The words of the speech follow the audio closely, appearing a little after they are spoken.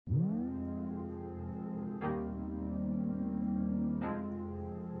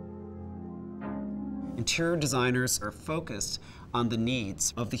Interior designers are focused on the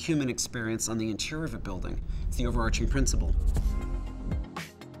needs of the human experience on the interior of a building. It's the overarching principle.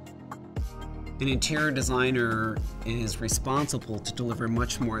 An interior designer is responsible to deliver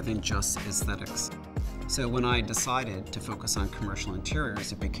much more than just aesthetics. So when I decided to focus on commercial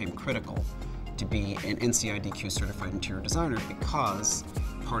interiors, it became critical to be an NCIDQ Certified interior designer because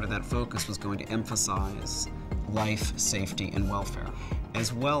part of that focus was going to emphasize life, safety, and welfare,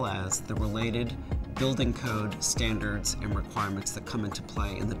 as well as the related building code standards and requirements that come into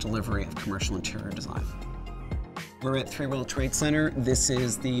play in the delivery of commercial interior design. We're at 3 World Trade Center. This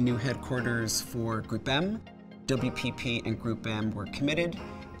is the new headquarters for Group M. WPP and Group M were committed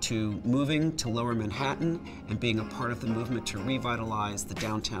to moving to Lower Manhattan and being a part of the movement to revitalize the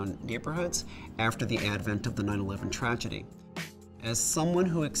downtown neighborhoods after the advent of the 9/11 tragedy. As someone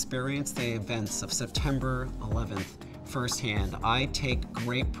who experienced the events of September 11th firsthand, I take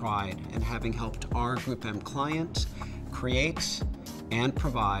great pride in having helped our Group M client create and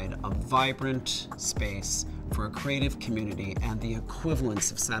provide a vibrant space for a creative community, and the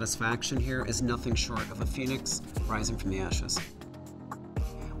equivalence of satisfaction here is nothing short of a phoenix rising from the ashes.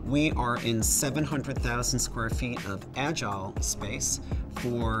 We are in 700,000 square feet of agile space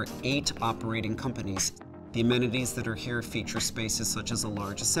for 8 operating companies. The amenities that are here feature spaces such as a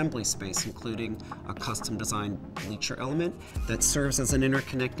large assembly space, including a custom-designed bleacher element that serves as an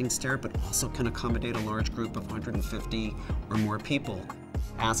interconnecting stair, but also can accommodate a large group of 150 or more people.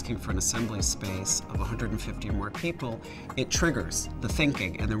 Asking for an assembly space of 150 or more people, it triggers the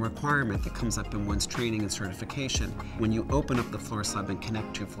thinking and the requirement that comes up in one's training and certification. When you open up the floor slab and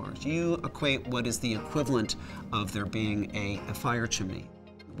connect 2 floors, you equate what is the equivalent of there being a fire chimney.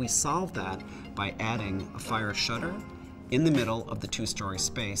 We solve that by adding a fire shutter in the middle of the 2-story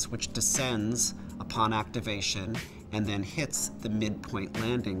space, which descends upon activation and then hits the midpoint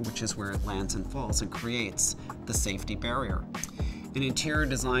landing, which is where it lands and falls, and creates the safety barrier. An interior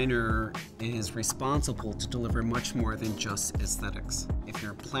designer is responsible to deliver much more than just aesthetics. If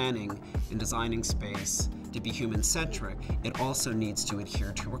you're planning and designing space to be human-centric, it also needs to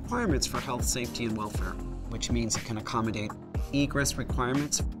adhere to requirements for health, safety, and welfare, which means it can accommodate egress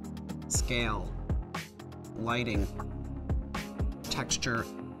requirements, scale, lighting, texture,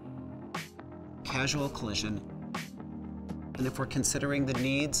 casual collision. And if we're considering the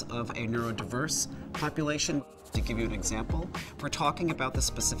needs of a neurodiverse population, to give you an example, we're talking about the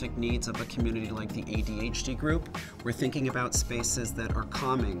specific needs of a community like the ADHD group. We're thinking about spaces that are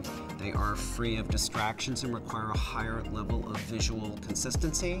calming. They are free of distractions and require a higher level of visual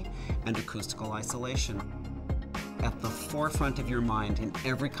consistency and acoustical isolation. At the forefront of your mind in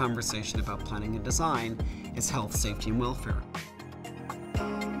every conversation about planning and design is health, safety, and welfare.